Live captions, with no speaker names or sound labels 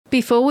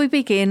Before we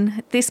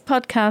begin, this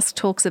podcast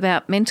talks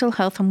about mental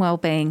health and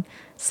wellbeing,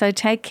 so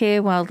take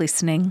care while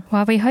listening.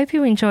 While we hope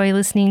you enjoy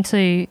listening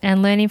to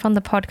and learning from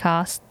the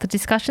podcast, the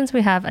discussions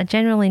we have are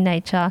general in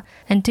nature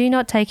and do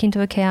not take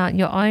into account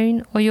your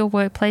own or your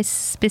workplace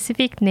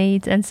specific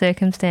needs and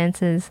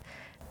circumstances.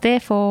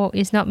 Therefore,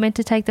 is not meant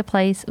to take the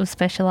place of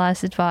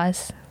specialised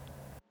advice.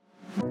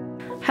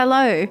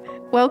 Hello,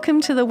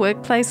 welcome to the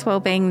Workplace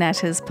Wellbeing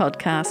Natters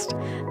podcast,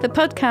 the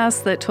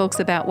podcast that talks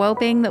about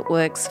wellbeing that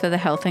works for the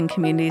health and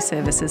community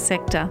services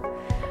sector.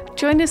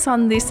 Join us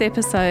on this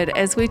episode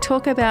as we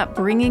talk about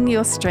bringing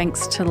your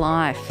strengths to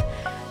life.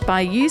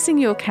 By using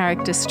your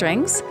character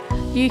strengths,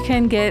 you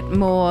can get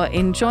more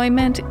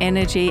enjoyment,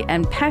 energy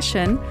and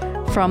passion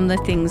from the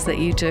things that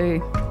you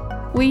do.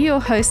 We're your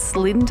hosts,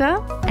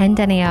 Linda and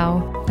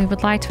Danielle. We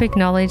would like to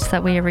acknowledge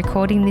that we are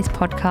recording this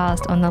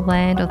podcast on the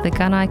land of the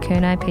Gunai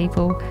Kurnai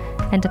people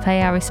and to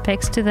pay our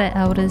respects to their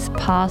elders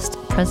past,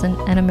 present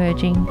and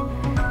emerging.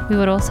 We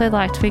would also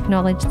like to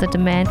acknowledge the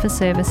demand for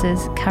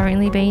services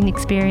currently being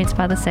experienced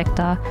by the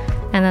sector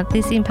and that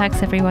this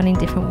impacts everyone in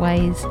different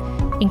ways,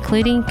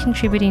 including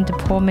contributing to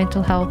poor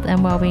mental health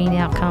and wellbeing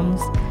outcomes.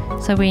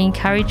 So we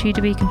encourage you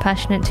to be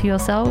compassionate to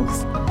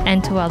yourselves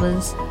and to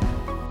others.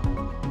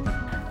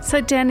 So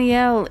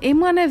Danielle,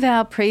 in one of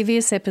our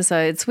previous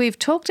episodes, we've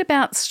talked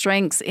about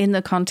strengths in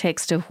the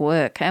context of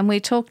work, and we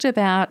talked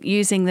about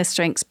using the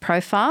strengths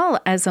profile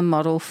as a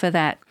model for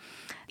that.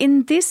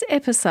 In this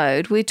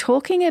episode, we're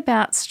talking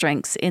about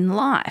strengths in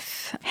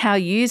life, how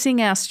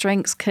using our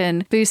strengths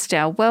can boost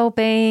our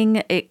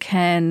well-being, it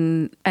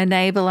can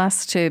enable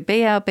us to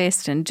be our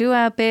best and do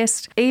our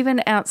best,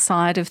 even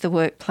outside of the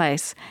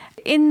workplace.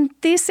 In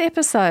this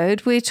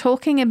episode, we're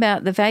talking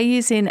about the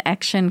values in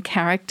action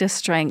character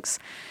strengths,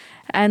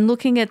 and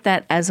looking at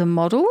that as a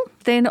model,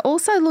 then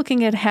also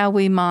looking at how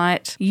we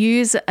might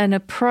use an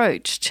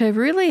approach to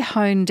really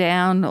hone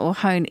down or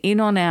hone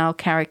in on our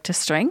character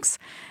strengths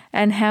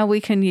and how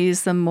we can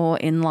use them more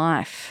in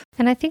life.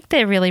 And I think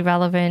they're really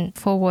relevant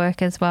for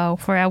work as well,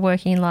 for our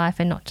working life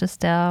and not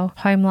just our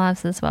home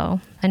lives as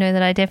well. I know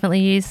that I definitely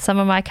use some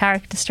of my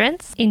character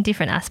strengths in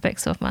different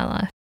aspects of my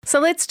life. So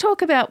let's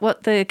talk about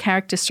what the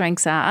character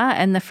strengths are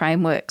and the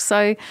framework.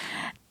 So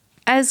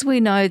as we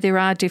know, there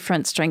are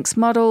different strengths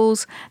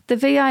models. The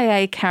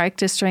VIA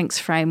Character Strengths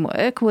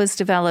Framework was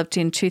developed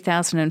in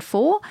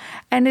 2004,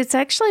 and it's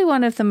actually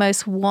one of the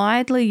most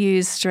widely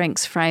used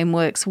strengths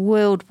frameworks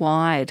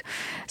worldwide.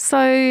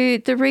 So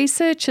the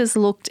researchers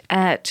looked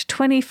at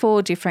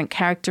 24 different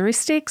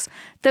characteristics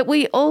that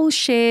we all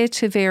share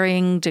to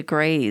varying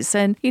degrees.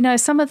 And,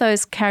 some of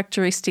those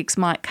characteristics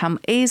might come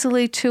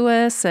easily to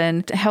us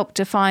and help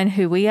define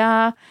who we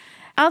are.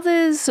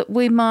 Others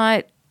we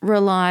might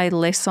rely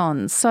less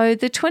on. So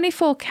the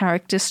 24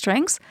 character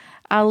strengths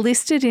are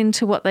listed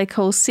into what they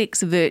call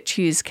 6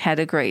 virtues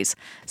categories.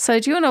 So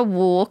do you want to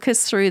walk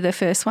us through the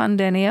first one,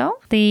 Danielle?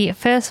 The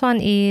first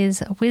one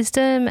is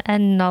wisdom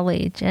and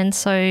knowledge. And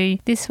so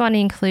this one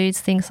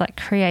includes things like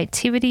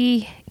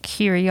creativity,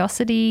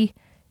 curiosity,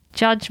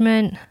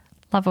 judgment,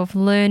 love of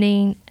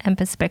learning and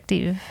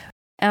perspective.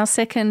 Our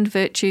second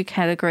virtue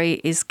category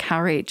is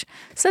courage.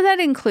 So that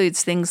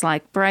includes things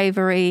like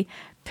bravery,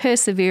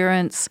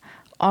 perseverance,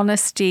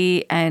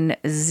 honesty and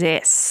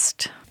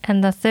zest.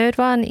 And the third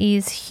one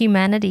is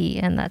humanity,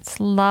 and that's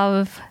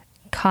love,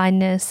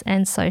 kindness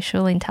and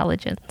social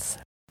intelligence.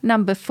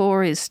 Number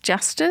 4 is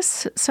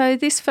justice. So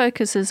this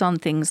focuses on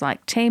things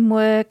like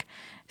teamwork,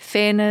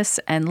 fairness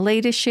and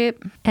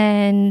leadership.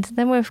 And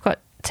then we've got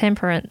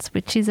temperance,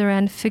 which is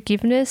around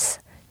forgiveness,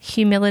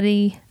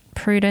 humility,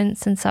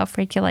 prudence and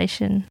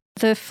self-regulation.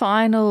 The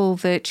final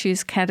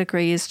virtues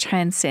category is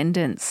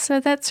transcendence. So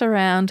that's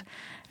around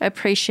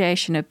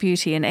appreciation of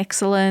beauty and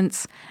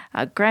excellence,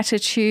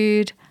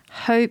 gratitude,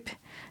 hope,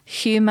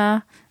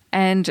 humour,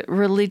 and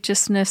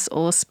religiousness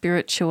or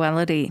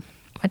spirituality.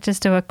 I'll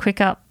just do a quick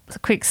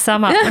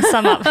sum up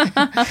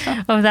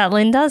of that,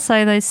 Linda.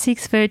 So those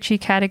 6 virtue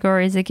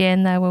categories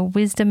again, they were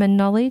wisdom and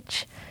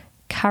knowledge,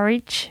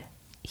 courage,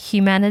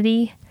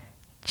 humanity,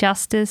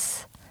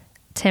 justice,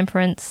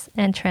 temperance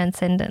and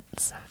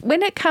transcendence.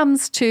 When it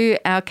comes to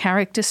our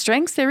character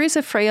strengths, there is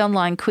a free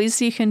online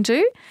quiz you can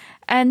do.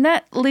 And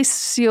that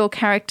lists your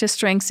character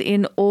strengths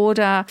in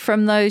order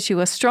from those you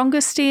are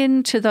strongest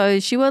in to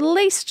those you are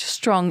least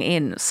strong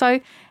in. So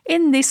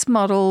in this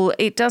model,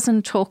 it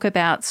doesn't talk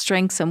about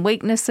strengths and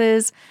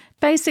weaknesses.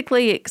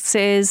 Basically, it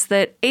says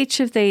that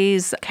each of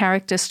these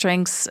character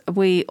strengths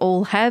we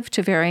all have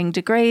to varying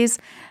degrees.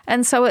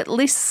 And so it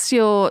lists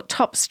your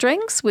top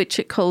strengths, which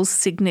it calls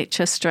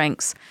signature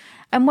strengths.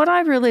 And what I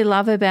really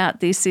love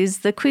about this is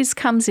the quiz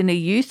comes in a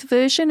youth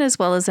version as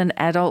well as an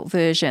adult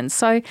version.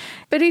 So,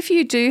 but if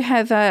you do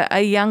have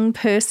a young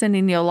person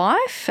in your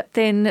life,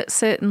 then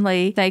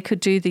certainly they could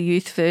do the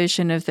youth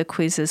version of the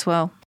quiz as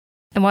well.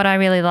 And what I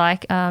really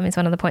like is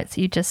one of the points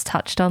that you just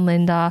touched on,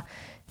 Linda,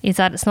 is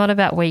that it's not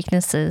about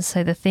weaknesses.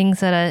 So the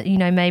things that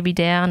are, maybe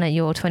down at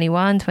your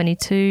 21,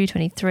 22,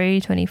 23,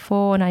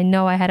 24, and I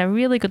know I had a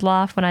really good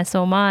laugh when I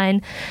saw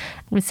mine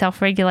with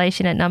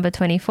self-regulation at number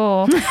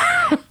 24.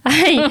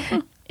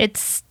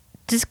 It's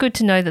just good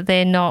to know that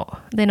they're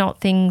not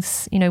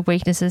things,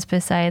 weaknesses per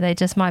se. They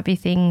just might be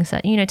things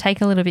that, take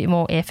a little bit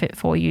more effort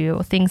for you,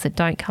 or things that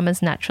don't come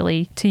as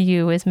naturally to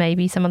you as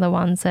maybe some of the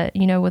ones that,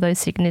 were those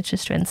signature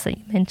strengths that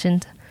you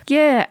mentioned.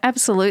 Yeah,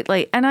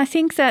 absolutely. And I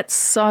think that's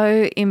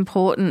so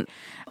important.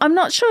 I'm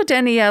not sure,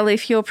 Danielle,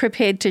 if you're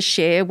prepared to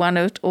share one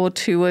or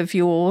two of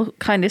your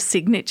kind of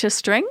signature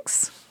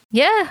strengths.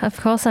 Yeah, of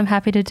course, I'm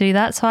happy to do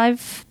that. So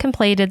I've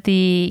completed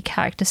the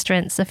character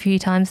strengths a few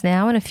times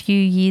now and a few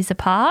years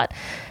apart.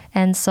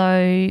 And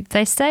so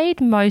they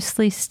stayed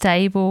mostly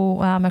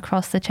stable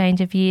across the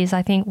change of years.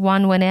 I think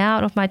one went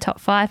out of my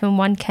top 5 and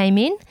one came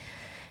in.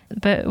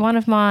 But one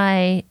of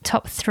my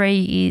top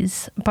 3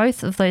 is,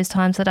 both of those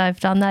times that I've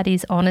done that,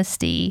 is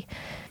honesty.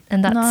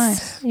 And that's,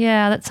 nice.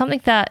 Yeah, that's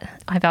something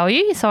that I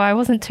value. So I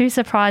wasn't too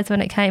surprised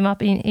when it came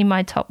up in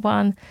my top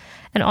 1.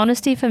 And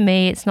honesty for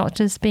me, it's not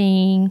just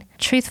being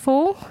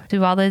truthful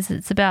to others,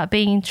 it's about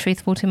being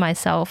truthful to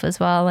myself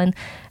as well,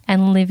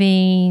 and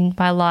living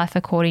my life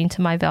according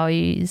to my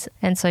values.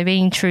 And so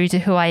being true to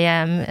who I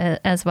am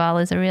as well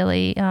is a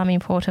really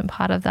important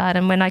part of that.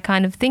 And when I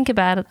kind of think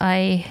about it,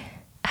 I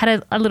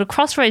had a little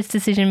crossroads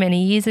decision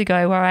many years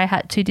ago where I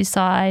had to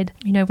decide,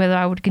 whether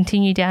I would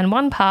continue down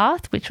one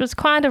path, which was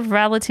kind of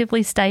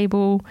relatively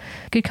stable,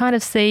 could kind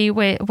of see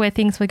where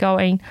things were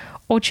going,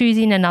 or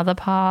choosing another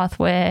path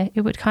where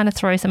it would kind of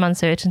throw some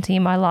uncertainty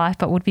in my life,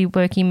 but would be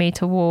working me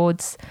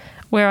towards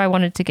where I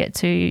wanted to get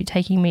to,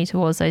 taking me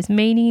towards those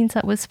meanings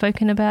that was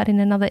spoken about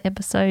in another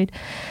episode.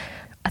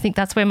 I think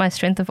that's where my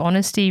strength of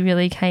honesty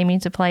really came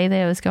into play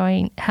there, was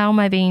going, how am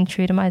I being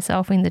true to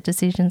myself in the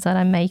decisions that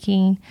I'm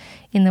making,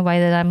 in the way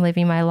that I'm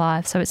living my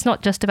life? So it's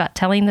not just about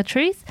telling the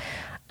truth,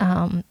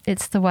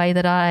 it's the way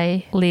that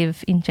I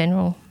live in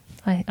general.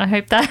 I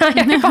hope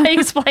I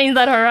explained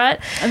that all right.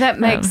 That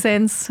makes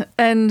sense.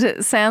 And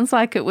it sounds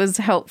like it was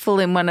helpful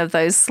in one of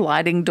those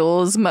sliding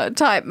doors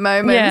type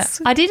moments.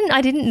 Yeah,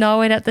 I didn't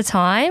know it at the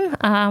time.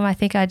 I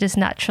think I just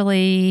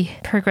naturally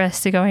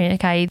progressed to going,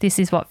 okay, this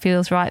is what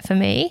feels right for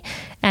me.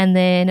 And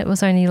then it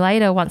was only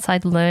later, once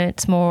I'd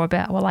learnt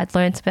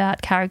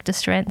about character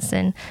strengths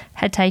and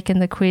had taken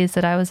the quiz,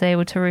 that I was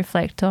able to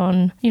reflect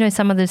on,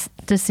 some of the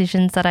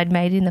decisions that I'd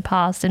made in the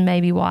past and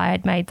maybe why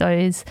I'd made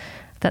those,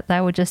 that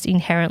they were just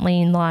inherently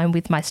in line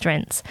with my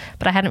strengths.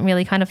 But I hadn't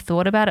really kind of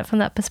thought about it from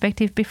that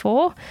perspective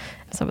before.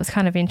 So it was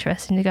kind of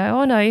interesting to go,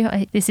 oh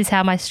no, this is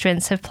how my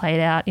strengths have played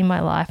out in my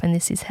life, and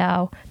this is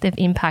how they've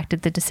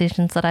impacted the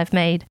decisions that I've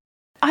made.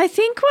 I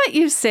think what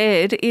you've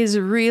said is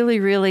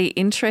really, really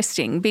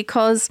interesting,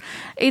 because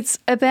it's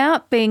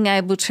about being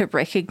able to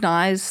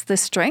recognise the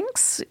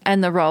strengths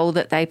and the role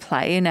that they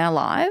play in our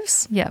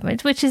lives. Yeah,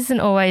 which isn't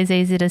always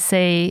easy to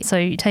see.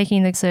 So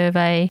taking the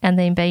survey and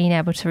then being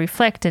able to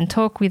reflect and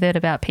talk with it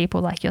about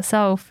people like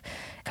yourself,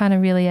 kind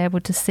of really able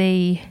to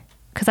see,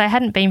 because I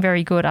hadn't been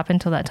very good up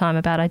until that time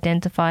about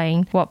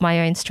identifying what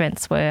my own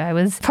strengths were. I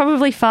was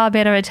probably far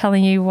better at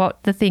telling you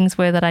what the things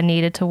were that I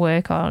needed to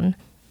work on.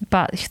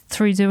 But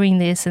through doing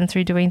this and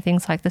through doing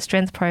things like the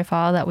strength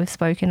profile that we've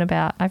spoken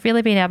about, I've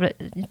really been able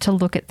to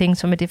look at things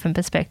from a different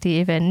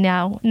perspective. And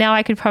now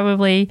I could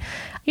probably,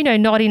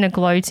 not in a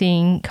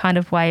gloating kind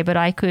of way, but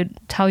I could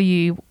tell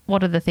you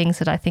what are the things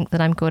that I think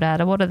that I'm good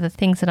at, or what are the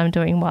things that I'm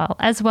doing well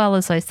as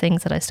those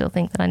things that I still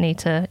think that I need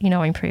to,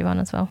 improve on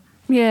as well.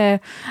 Yeah,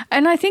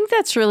 and I think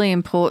that's really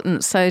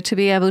important. So to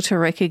be able to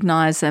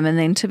recognise them and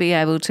then to be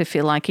able to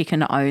feel like you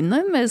can own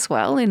them as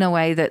well in a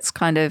way that's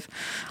kind of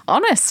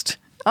honest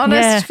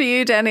for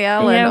you,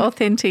 Danielle, and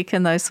authentic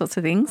and those sorts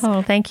of things.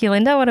 Oh, thank you,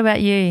 Linda. What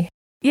about you?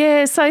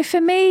 Yeah, so for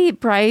me,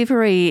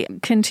 bravery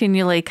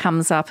continually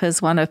comes up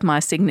as one of my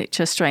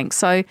signature strengths.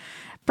 So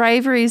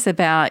bravery is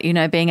about,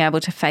 being able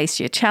to face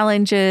your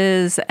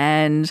challenges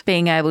and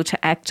being able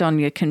to act on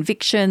your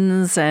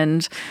convictions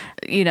and,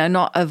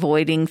 not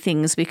avoiding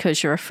things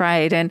because you're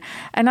afraid. And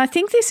I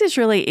think this is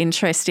really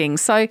interesting.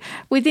 So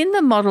within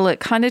the model, it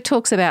kind of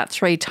talks about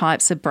 3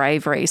 types of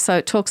bravery. So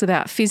it talks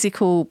about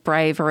physical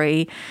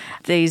bravery.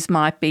 These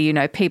might be,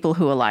 people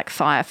who are like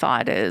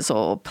firefighters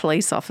or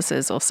police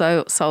officers or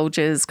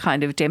soldiers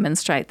kind of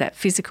demonstrate that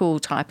physical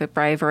type of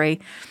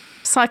bravery.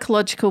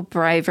 Psychological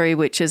bravery,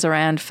 which is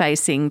around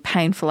facing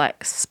painful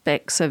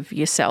aspects of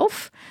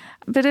yourself.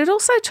 But it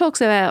also talks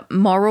about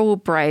moral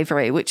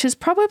bravery, which is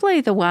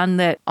probably the one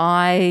that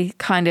I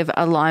kind of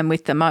align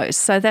with the most.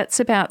 So that's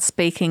about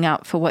speaking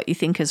up for what you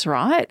think is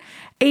right,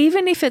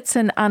 even if it's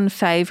an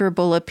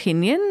unfavourable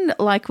opinion,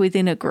 like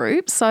within a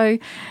group. So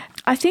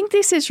I think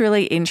this is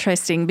really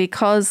interesting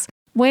because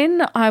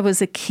when I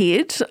was a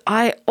kid,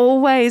 I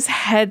always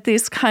had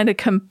this kind of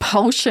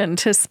compulsion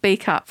to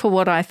speak up for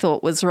what I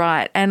thought was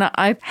right. And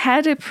I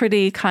had a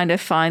pretty kind of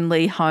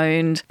finely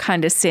honed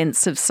kind of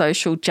sense of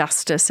social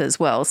justice as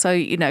well.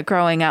 So,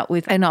 growing up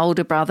with an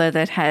older brother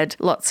that had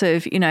lots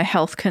of,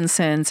 health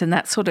concerns and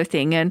that sort of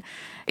thing, and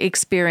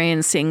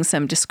experiencing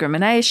some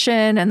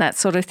discrimination and that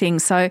sort of thing.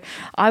 So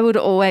I would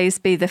always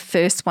be the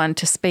first one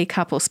to speak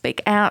up or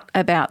speak out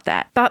about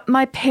that. But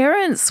my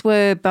parents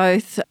were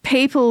both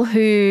people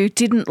who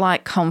didn't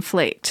like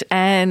conflict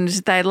and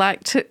they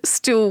liked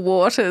still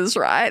waters,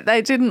 right?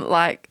 They didn't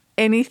like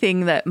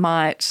anything that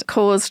might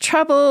cause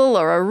trouble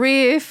or a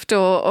rift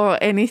or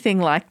anything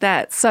like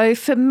that. So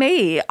for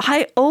me,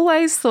 I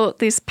always thought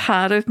this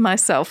part of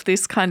myself,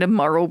 this kind of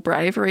moral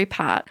bravery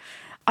part,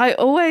 I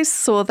always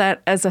saw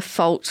that as a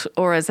fault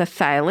or as a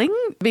failing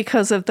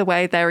because of the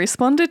way they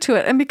responded to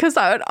it and because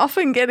I would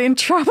often get in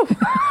trouble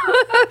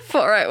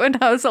for it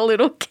when I was a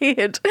little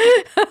kid.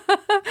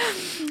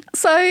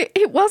 So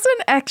it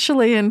wasn't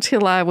actually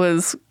until I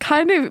was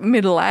kind of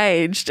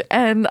middle-aged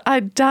and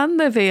I'd done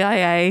the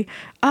VIA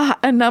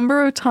a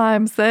number of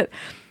times that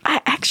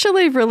I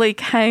actually really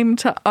came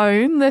to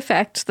own the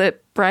fact that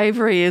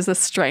bravery is a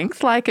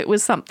strength, like it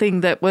was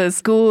something that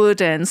was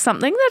good and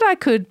something that I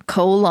could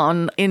call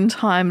on in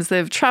times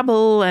of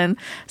trouble and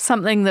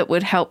something that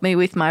would help me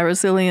with my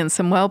resilience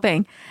and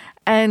well-being.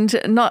 And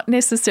not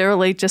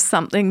necessarily just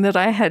something that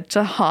I had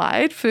to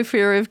hide for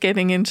fear of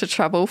getting into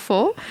trouble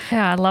for.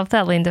 Yeah, I love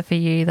that, Linda, for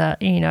you,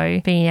 that, you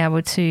know, being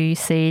able to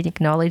see and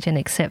acknowledge and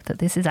accept that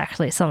this is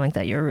actually something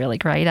that you're really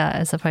great at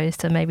as opposed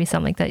to maybe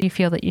something that you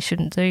feel that you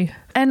shouldn't do.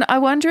 And I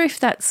wonder if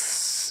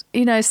that's,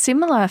 you know,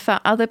 similar for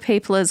other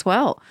people as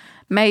well.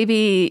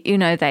 Maybe, you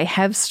know, they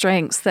have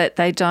strengths that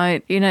they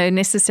don't, you know,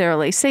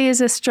 necessarily see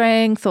as a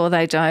strength or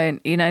they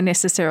don't, you know,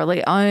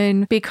 necessarily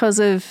own because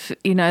of,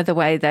 you know, the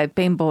way they've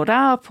been brought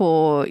up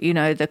or, you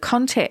know, the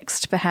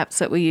context perhaps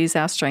that we use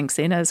our strengths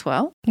in as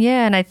well.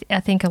 Yeah, and I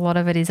think a lot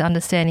of it is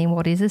understanding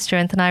what is a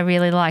strength. And I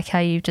really like how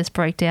you just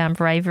broke down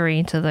bravery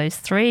into those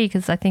three,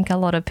 because I think a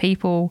lot of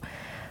people,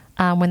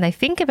 when they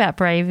think about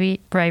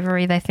bravery,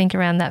 they think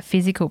around that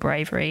physical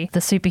bravery, the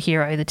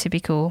superhero, the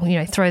typical, you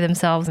know, throw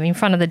themselves in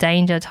front of the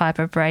danger type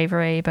of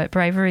bravery. But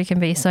bravery can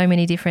be so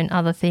many different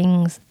other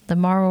things. The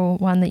moral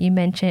one that you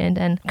mentioned,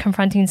 and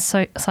confronting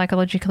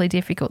psychologically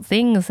difficult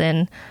things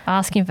and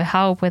asking for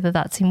help, whether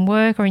that's in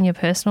work or in your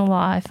personal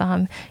life,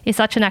 is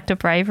such an act of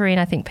bravery. And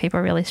I think people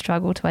really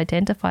struggle to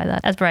identify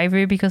that as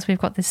bravery because we've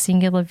got this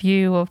singular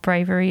view of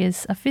bravery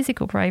as a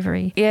physical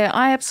bravery. Yeah,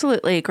 I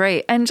absolutely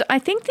agree. And I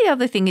think the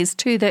other thing is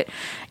too that,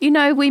 you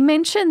know, we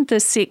mentioned the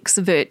 6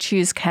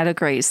 virtues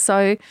categories.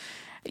 So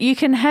you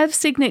can have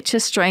signature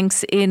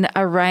strengths in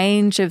a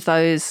range of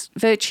those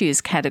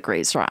virtues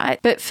categories, right?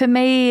 But for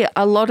me,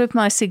 a lot of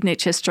my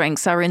signature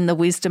strengths are in the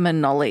wisdom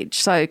and knowledge.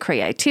 So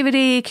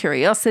creativity,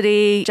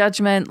 curiosity,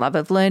 judgment, love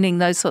of learning,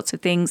 those sorts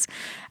of things.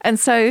 And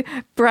so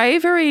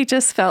bravery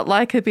just felt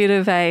like a bit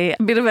of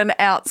an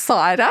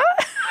outsider.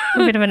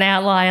 A bit of an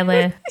outlier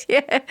there.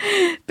 Yeah,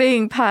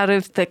 being part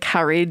of the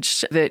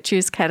courage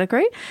virtues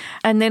category.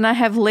 And then I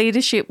have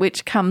leadership,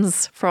 which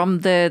comes from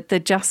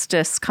the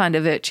justice kind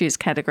of virtues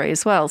category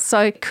as well.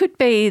 So it could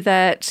be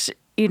that,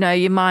 you know,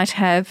 you might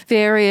have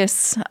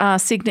various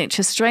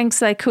signature strengths.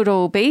 They could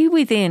all be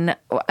within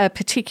a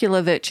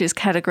particular virtues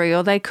category,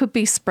 or they could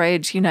be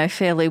spread, you know,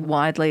 fairly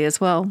widely as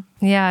well.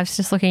 Yeah, I was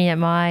just looking at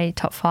my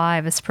top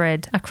 5 are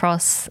spread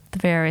across the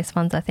various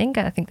ones, I think.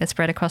 I think they're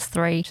spread across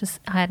 3. Just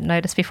I hadn't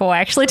noticed before,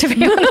 actually, to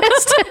be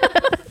honest.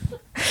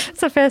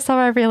 It's the first time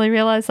I really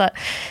realised that.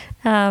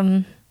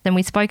 Then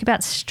we spoke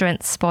about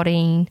strength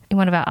spotting in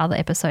one of our other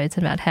episodes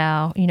about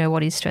how, you know,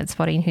 what is strength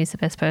spotting, who's the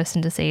best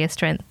person to see a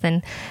strength.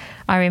 And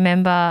I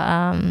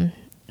remember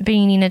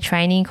being in a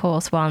training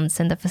course once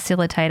and the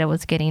facilitator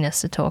was getting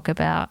us to talk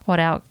about what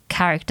our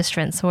character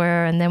strengths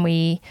were, and then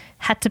we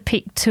had to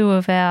pick 2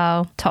 of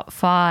our top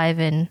 5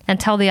 and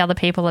tell the other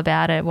people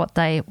about it, what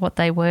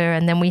they were,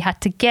 and then we had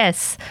to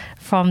guess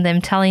from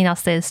them telling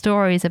us their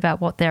stories about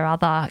what their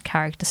other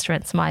character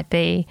strengths might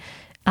be.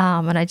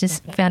 And I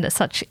just found it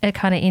such a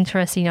kind of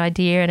interesting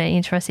idea and an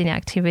interesting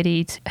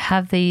activity to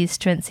have these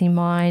strengths in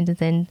mind. And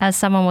then as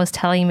someone was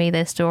telling me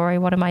their story,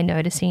 what am I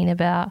noticing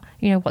about,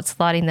 you know, what's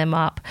lighting them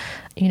up?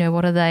 You know,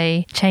 what are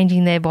they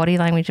changing their body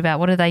language about?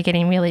 What are they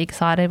getting really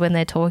excited when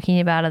they're talking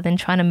about it? Then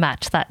trying to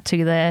match that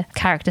to their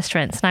character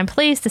strengths. And I'm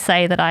pleased to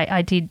say that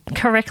I did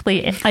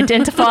correctly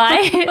identify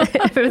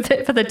for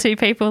the 2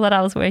 people that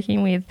I was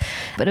working with.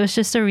 But it was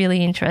just a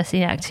really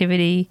interesting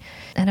activity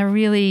and a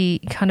really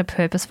kind of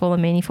purposeful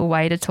and meaningful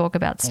way to talk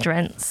about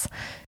strengths.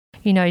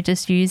 You know,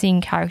 just using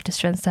character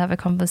strengths to have a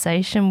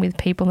conversation with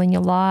people in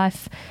your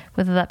life,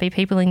 whether that be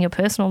people in your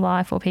personal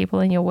life or people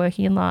in your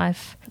working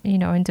life, you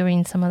know, and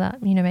doing some of that,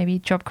 you know, maybe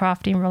job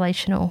crafting,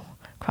 relational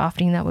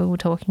crafting that we were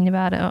talking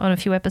about on a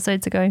few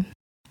episodes ago.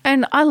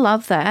 And I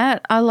love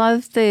that. I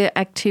love the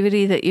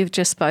activity that you've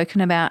just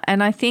spoken about.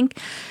 And I think,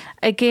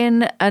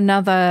 again,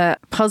 another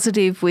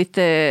positive with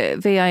the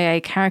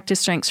VIA character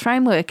strengths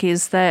framework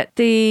is that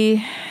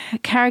the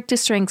character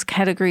strengths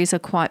categories are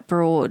quite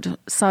broad.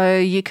 So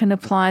you can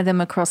apply them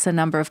across a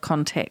number of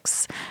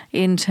contexts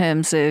in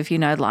terms of, you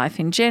know, life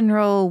in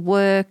general,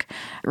 work,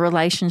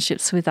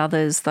 relationships with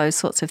others, those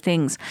sorts of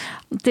things.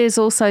 There's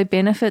also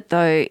benefit,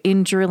 though,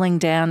 in drilling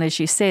down, as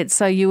you said.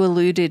 So you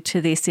alluded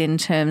to this in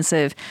terms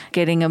of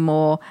getting a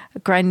more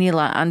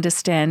granular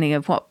understanding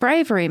of what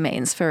bravery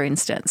means, for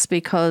instance,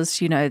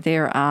 because, you know,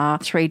 there are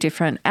 3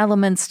 different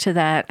elements to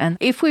that. And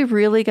if we're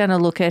really going to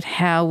look at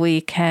how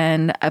we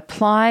can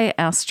apply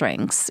our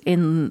strengths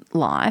in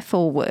life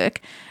or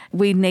work,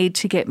 we need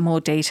to get more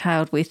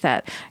detailed with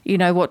that. You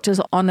know, what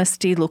does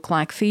honesty look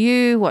like for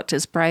you? What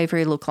does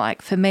bravery look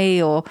like for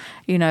me? Or,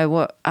 you know,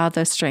 what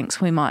other strengths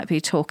we might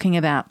be talking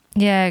about.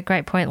 Yeah,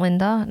 great point,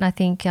 Linda. And I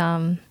think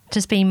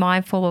just being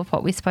mindful of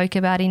what we spoke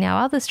about in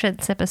our other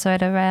strengths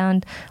episode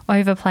around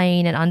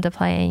overplaying and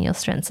underplaying your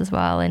strengths as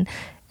well,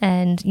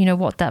 and you know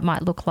what that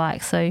might look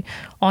like. So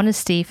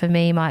honesty for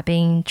me might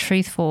be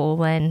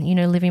truthful and, you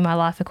know, living my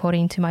life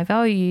according to my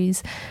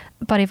values.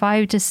 But if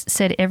I just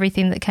said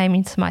everything that came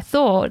into my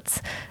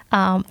thoughts,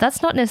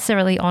 that's not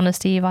necessarily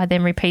honesty if I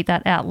then repeat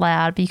that out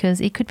loud,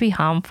 because it could be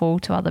harmful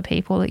to other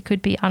people. It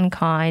could be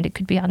unkind. It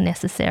could be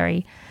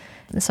unnecessary.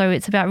 So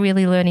it's about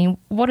really learning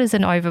what does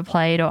an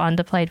overplayed or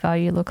underplayed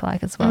value look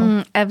like as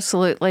well.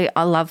 Absolutely.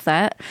 I love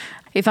that.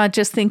 If I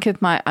just think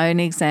of my own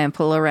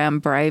example around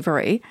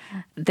bravery,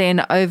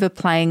 then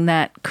overplaying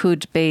that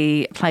could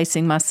be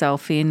placing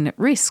myself in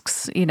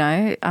risks, you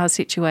know,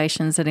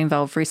 situations that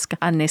involve risk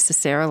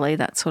unnecessarily,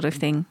 that sort of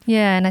thing.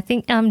 Yeah, and I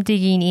think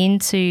digging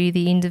into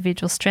the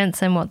individual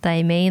strengths and what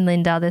they mean,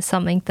 Linda, there's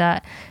something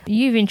that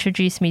you've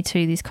introduced me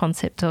to, this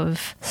concept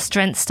of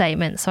strength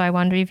statements. So I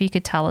wonder if you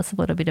could tell us a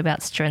little bit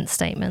about strength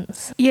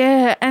statements.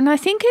 Yeah, and I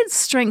think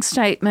strength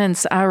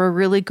statements are a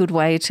really good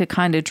way to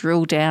kind of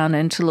drill down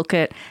and to look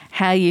at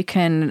how you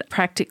can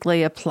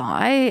practically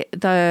apply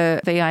the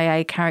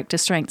VIA character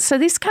strengths. So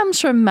this comes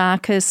from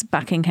Marcus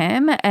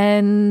Buckingham,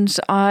 and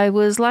I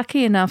was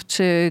lucky enough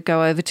to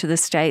go over to the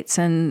States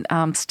and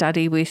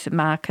study with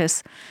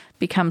Marcus,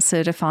 become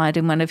certified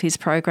in one of his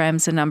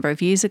programs a number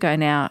of years ago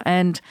now.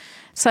 And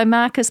so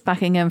Marcus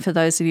Buckingham, for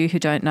those of you who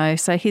don't know,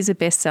 so he's a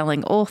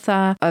best-selling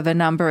author of a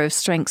number of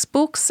strengths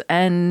books,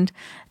 and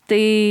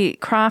the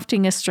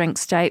crafting a strength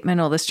statement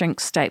or the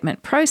strength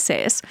statement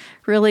process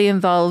really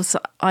involves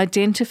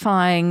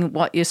identifying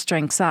what your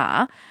strengths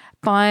are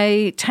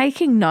by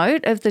taking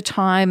note of the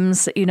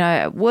times, you know,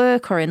 at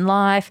work or in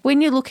life, when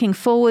you're looking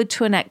forward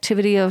to an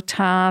activity or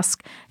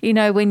task, you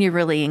know, when you're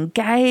really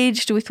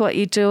engaged with what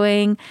you're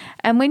doing,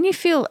 and when you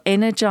feel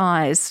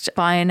energized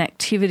by an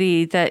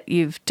activity that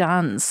you've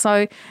done.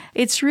 So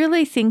it's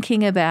really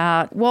thinking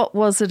about what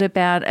was it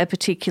about a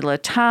particular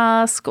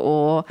task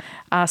or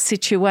a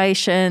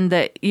situation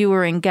that you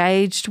were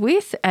engaged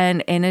with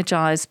and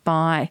energized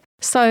by.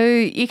 So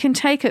you can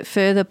take it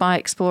further by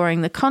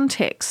exploring the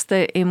context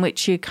in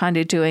which you're kind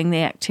of doing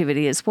the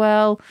activity as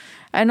well,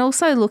 and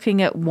also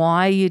looking at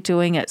why you're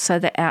doing it, so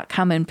the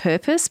outcome and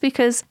purpose,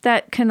 because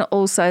that can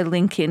also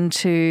link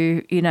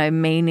into, you know,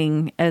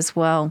 meaning as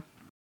well.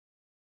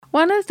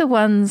 One of the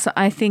ones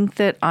I think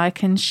that I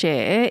can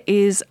share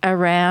is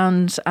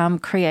around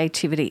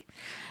creativity.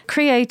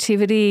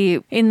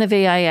 Creativity in the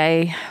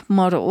VIA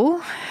model,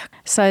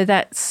 so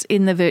that's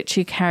in the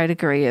virtue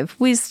category of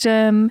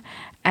wisdom,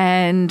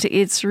 and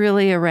it's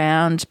really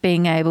around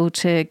being able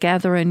to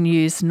gather and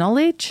use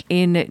knowledge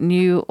in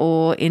new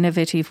or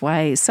innovative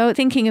ways. So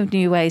thinking of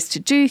new ways to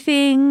do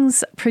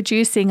things,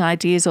 producing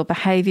ideas or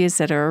behaviours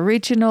that are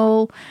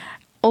original,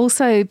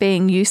 also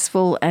being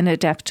useful and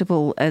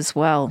adaptable as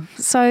well.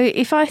 So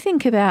if I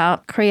think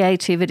about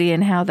creativity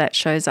and how that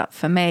shows up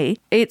for me,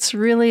 it's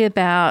really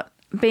about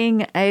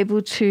being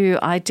able to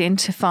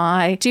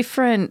identify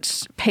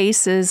different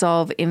pieces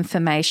of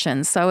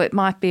information. So it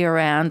might be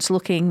around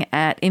looking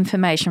at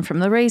information from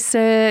the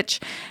research,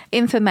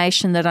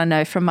 information that I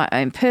know from my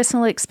own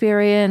personal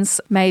experience,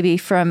 maybe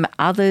from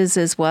others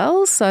as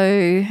well.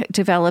 So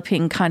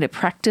developing kind of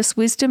practice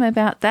wisdom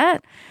about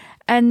that.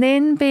 And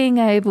then being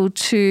able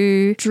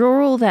to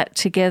draw all that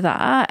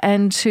together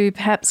and to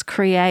perhaps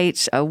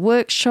create a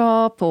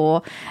workshop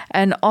or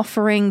an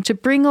offering to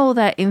bring all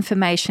that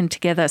information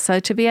together. So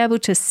to be able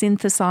to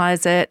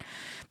synthesize it,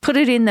 put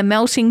it in the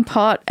melting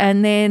pot,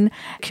 and then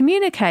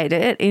communicate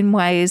it in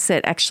ways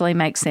that actually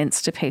make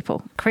sense to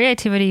people.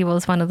 Creativity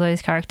was one of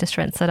those character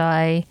strengths that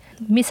I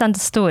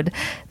misunderstood.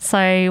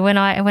 So when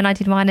I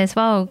did mine as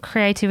well,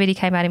 creativity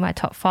came out in my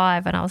top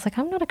 5, and I was like,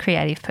 I'm not a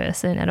creative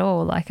person at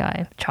all. Like,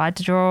 I tried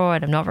to draw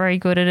and I'm not very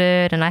good at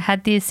it. And I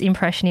had this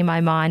impression in my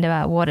mind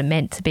about what it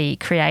meant to be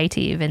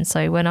creative. And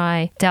so when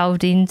I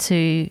delved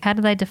into how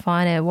do they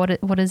define it,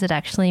 what does it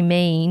actually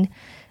mean,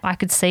 I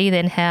could see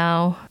then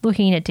how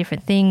looking at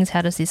different things,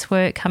 how does this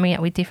work, coming up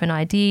with different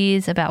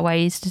ideas about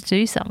ways to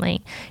do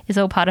something is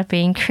all part of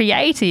being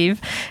creative,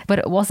 but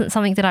it wasn't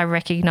something that I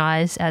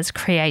recognised as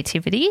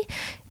creativity.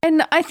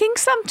 And I think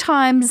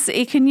sometimes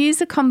it can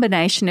use a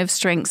combination of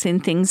strengths in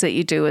things that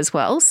you do as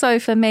well. So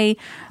for me,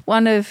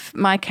 one of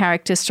my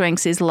character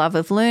strengths is love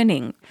of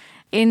learning.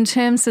 In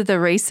terms of the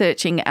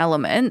researching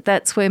element,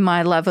 that's where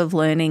my love of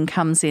learning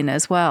comes in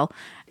as well.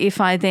 If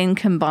I then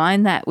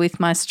combine that with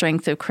my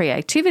strength of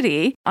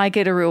creativity, I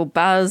get a real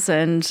buzz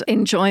and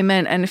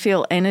enjoyment and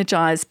feel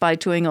energized by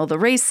doing all the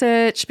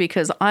research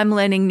because I'm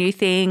learning new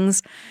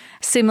things.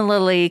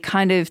 Similarly,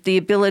 kind of the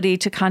ability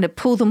to kind of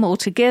pull them all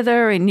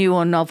together in new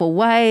or novel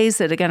ways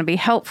that are going to be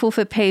helpful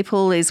for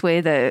people is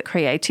where the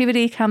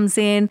creativity comes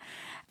in.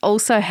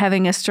 Also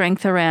having a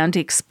strength around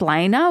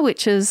explainer,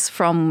 which is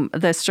from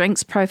the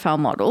strengths profile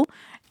model.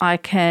 I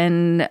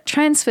can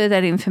transfer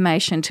that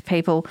information to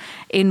people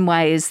in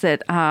ways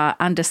that are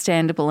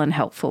understandable and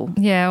helpful.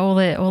 Yeah, all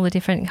the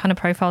different kind of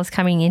profiles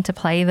coming into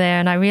play there.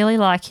 And I really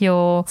like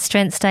your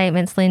strength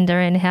statements, Linda,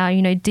 and how,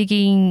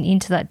 digging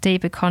into that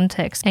deeper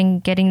context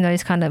and getting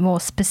those kind of more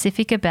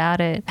specific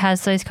about it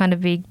has those kind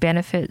of big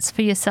benefits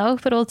for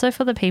yourself, but also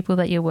for the people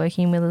that you're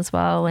working with as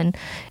well. And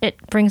it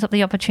brings up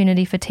the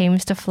opportunity for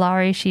teams to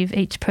flourish if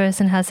each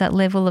person has that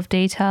level of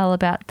detail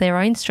about their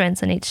own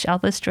strengths and each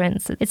other's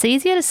strengths. It's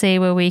easier to see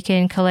where we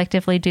can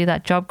collectively do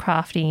that job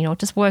crafting,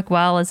 just work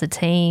well as a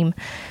team,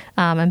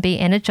 and be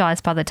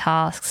energized by the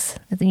tasks,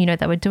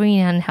 that we're doing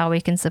and how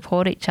we can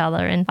support each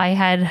other. And I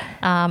had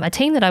a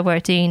team that I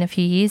worked in a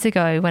few years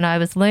ago when I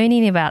was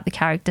learning about the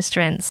character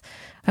strengths.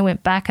 I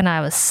went back and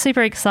I was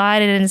super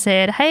excited and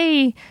said,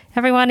 hey,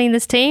 everyone in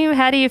this team,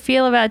 how do you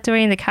feel about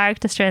doing the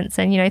character strengths?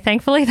 And,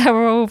 thankfully they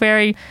were all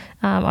very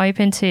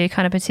open to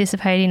kind of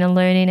participating and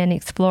learning and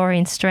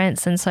exploring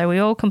strengths. And so we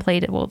all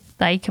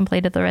they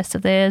completed the rest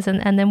of theirs.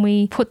 And then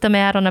we put them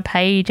out on a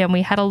page and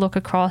we had a look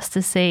across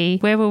to see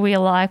where were we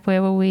alike,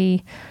 where were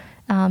we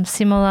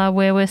similar,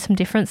 where were some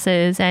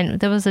differences. And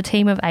there was a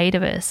team of 8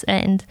 of us,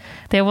 and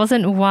there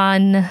wasn't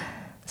one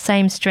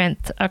same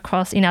strength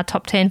across in our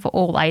top 10 for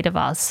all 8 of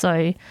us.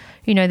 So,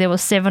 there were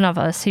 7 of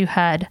us who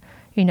had,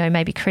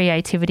 maybe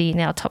creativity in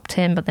our top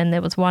 10, but then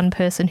there was one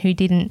person who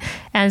didn't.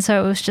 And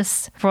so it was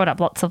just brought up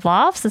lots of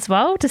laughs as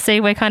well to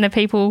see where kind of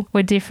people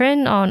were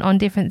different on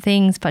different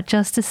things, but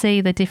just to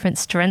see the different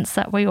strengths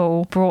that we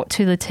all brought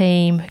to the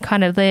team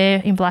kind of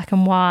there in black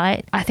and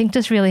white, I think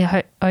just really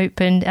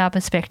opened our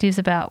perspectives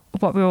about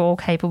what we were all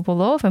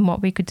capable of and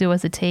what we could do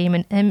as a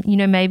team, and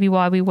maybe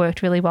why we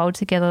worked really well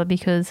together,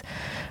 because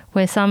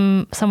where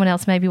someone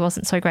else maybe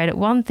wasn't so great at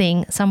one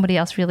thing, somebody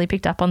else really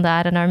picked up on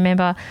that. And I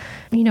remember,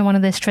 one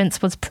of their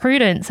strengths was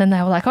prudence, and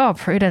they were like, oh,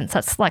 prudence,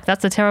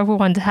 that's a terrible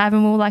one to have.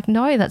 And we were like,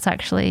 no, that's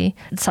actually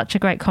such a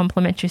great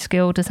complementary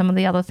skill to some of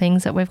the other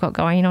things that we've got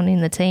going on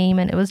in the team.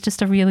 And it was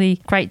just a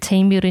really great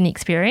team building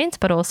experience,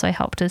 but also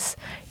helped us,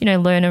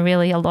 learn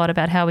a lot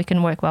about how we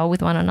can work well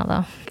with one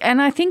another.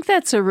 And I think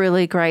that's a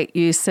really great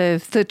use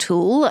of the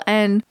tool,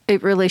 and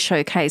it really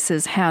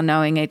showcases how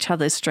knowing each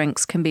other's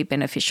strengths can be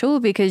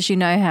beneficial, because you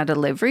know how to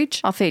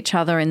leverage off each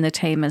other in the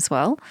team as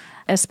well,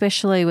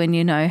 especially when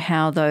you know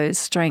how those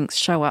strengths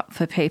show up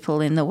for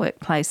people in the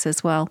workplace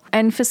as well,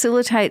 and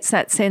facilitates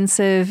that sense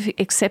of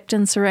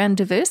acceptance around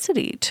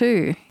diversity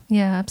too.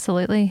 Yeah,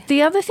 absolutely.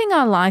 The other thing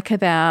I like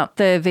about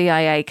the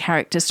VIA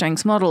character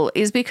strengths model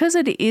is because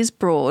it is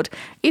broad.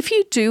 If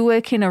you do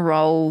work in a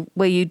role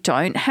where you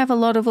don't have a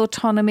lot of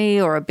autonomy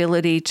or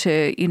ability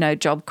to,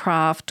 job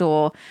craft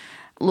or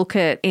look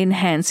at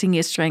enhancing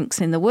your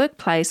strengths in the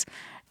workplace,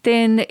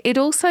 then it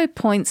also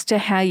points to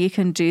how you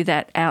can do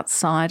that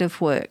outside of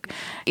work.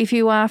 If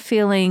you are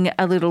feeling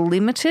a little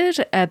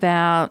limited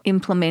about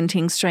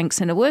implementing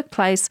strengths in a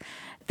workplace,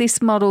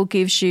 this model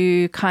gives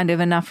you kind of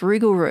enough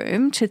wriggle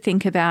room to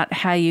think about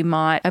how you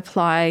might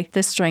apply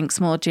the strengths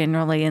more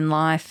generally in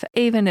life,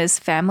 even as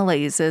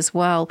families as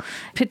well,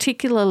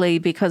 particularly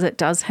because it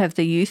does have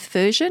the youth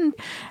version.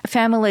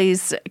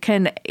 Families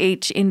can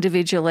each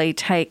individually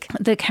take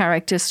the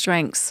character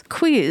strengths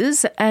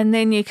quiz, and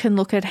then you can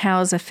look at how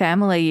as a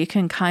family you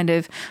can kind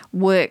of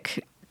work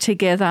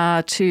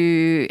together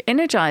to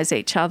energize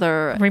each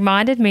other.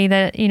 Reminded me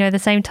that, the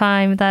same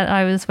time that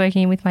I was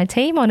working with my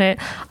team on it,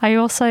 I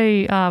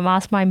also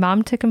asked my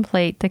mum to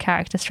complete the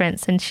character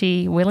strengths, and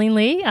she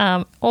willingly,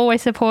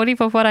 always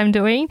supportive of what I'm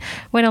doing,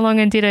 went along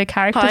and did her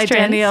character strengths.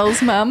 Hi,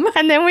 Danielle's mum.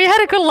 And then we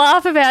had a good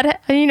laugh about,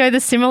 the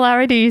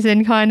similarities,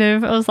 and kind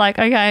of, I was like,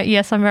 okay,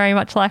 yes, I'm very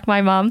much like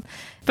my mum.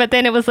 But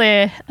then it was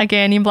there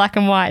again in black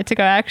and white to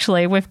go,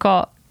 actually, we've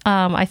got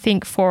I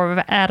think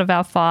 4 out of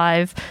our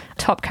 5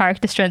 top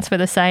character strengths were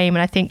the same,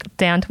 and I think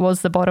down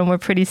towards the bottom were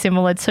pretty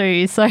similar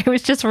too. So it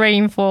was just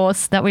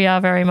reinforced that we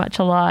are very much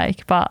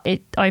alike, but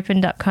it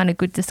opened up kind of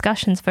good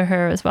discussions for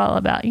her as well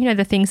about,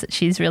 the things that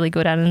she's really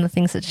good at and the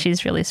things that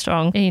she's really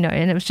strong, and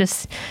it was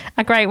just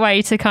a great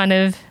way to kind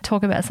of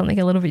talk about something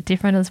a little bit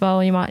different as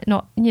well. You might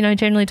not,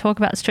 generally talk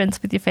about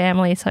strengths with your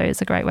family, so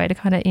it's a great way to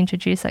kind of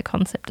introduce that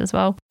concept as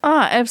well.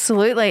 Oh,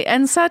 absolutely.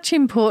 And such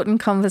important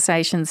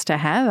conversations to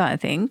have, I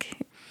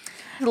think.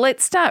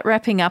 Let's start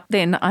wrapping up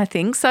then, I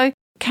think. So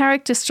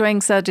character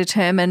strengths are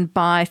determined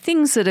by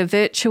things that are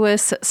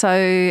virtuous,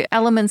 so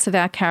elements of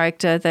our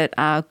character that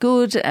are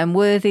good and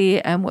worthy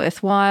and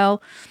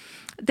worthwhile.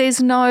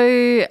 There's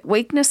no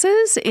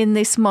weaknesses in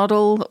this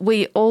model.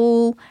 We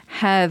all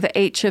have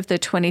each of the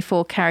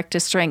 24 character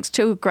strengths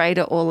to a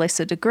greater or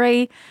lesser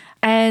degree,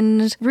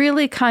 and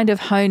really kind of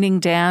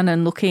honing down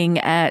and looking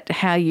at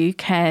how you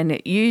can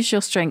use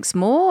your strengths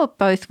more,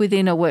 both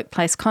within a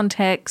workplace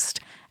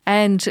context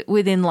and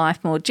within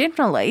life more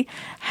generally,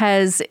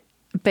 has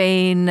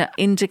been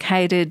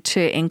indicated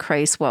to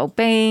increase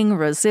well-being,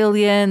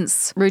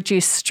 resilience,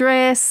 reduce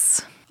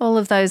stress, all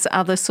of those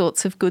other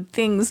sorts of good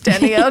things.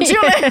 Danielle, do you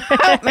want to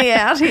help me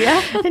out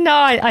here? No,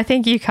 I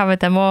think you covered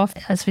them off.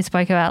 As we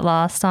spoke about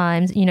last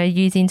time,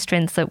 using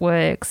strengths that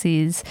works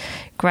is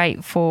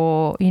great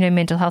for,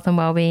 mental health and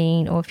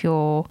wellbeing of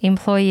your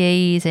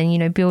employees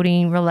and,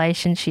 building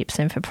relationships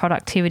and for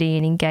productivity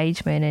and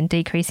engagement and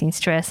decreasing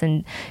stress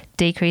and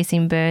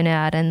decreasing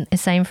burnout. And the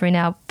same for in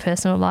our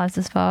personal lives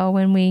as well.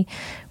 When we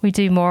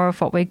do more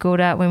of what we're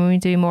good at, when we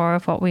do more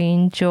of what we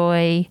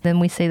enjoy, then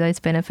we see those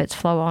benefits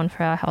flow on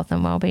for our health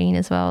and wellbeing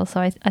as well.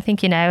 So I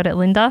think you nailed it,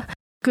 Linda.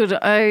 Good.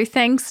 Oh,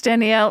 thanks,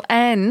 Danielle.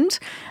 And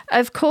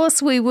of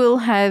course, we will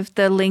have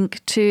the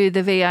link to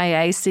the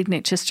VIA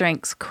Signature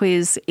Strengths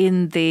quiz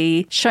in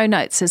the show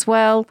notes as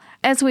well.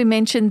 As we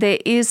mentioned, there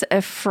is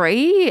a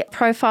free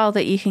profile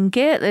that you can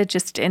get. They're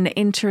just an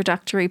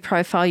introductory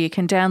profile you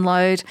can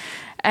download.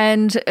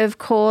 And of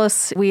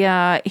course, we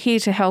are here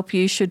to help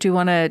you should you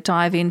want to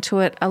dive into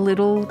it a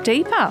little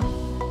deeper.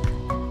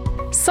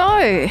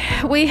 So,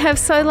 we have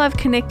so loved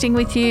connecting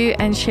with you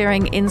and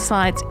sharing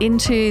insights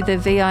into the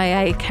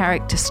VIA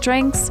character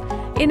strengths.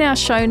 In our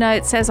show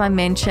notes, as I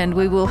mentioned,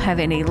 we will have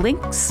any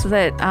links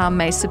that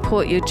may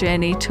support your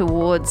journey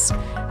towards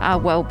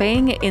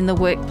wellbeing in the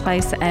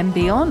workplace and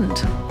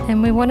beyond.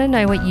 And we want to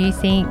know what you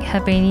think,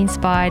 have been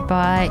inspired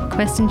by,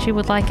 questions you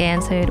would like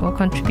answered, or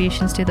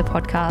contributions to the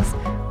podcast.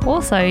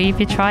 Also, if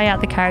you try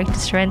out the character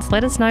strengths,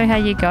 let us know how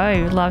you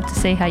go. We'd love to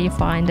see how you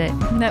find it.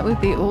 That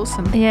would be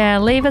awesome. Yeah,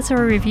 leave us a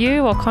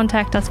review or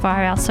contact us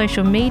via our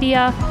social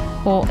media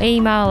or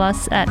email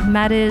us at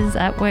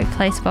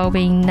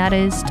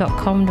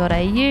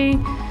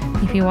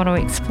matters@workplacewellbeingnatters.com.au. If you want to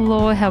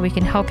explore how we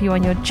can help you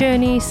on your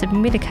journey,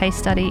 submit a case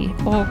study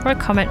or a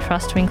comment for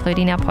us to include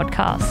in our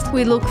podcast.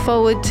 We look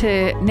forward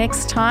to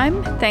next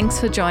time. Thanks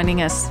for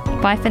joining us.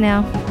 Bye for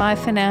now. Bye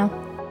for now.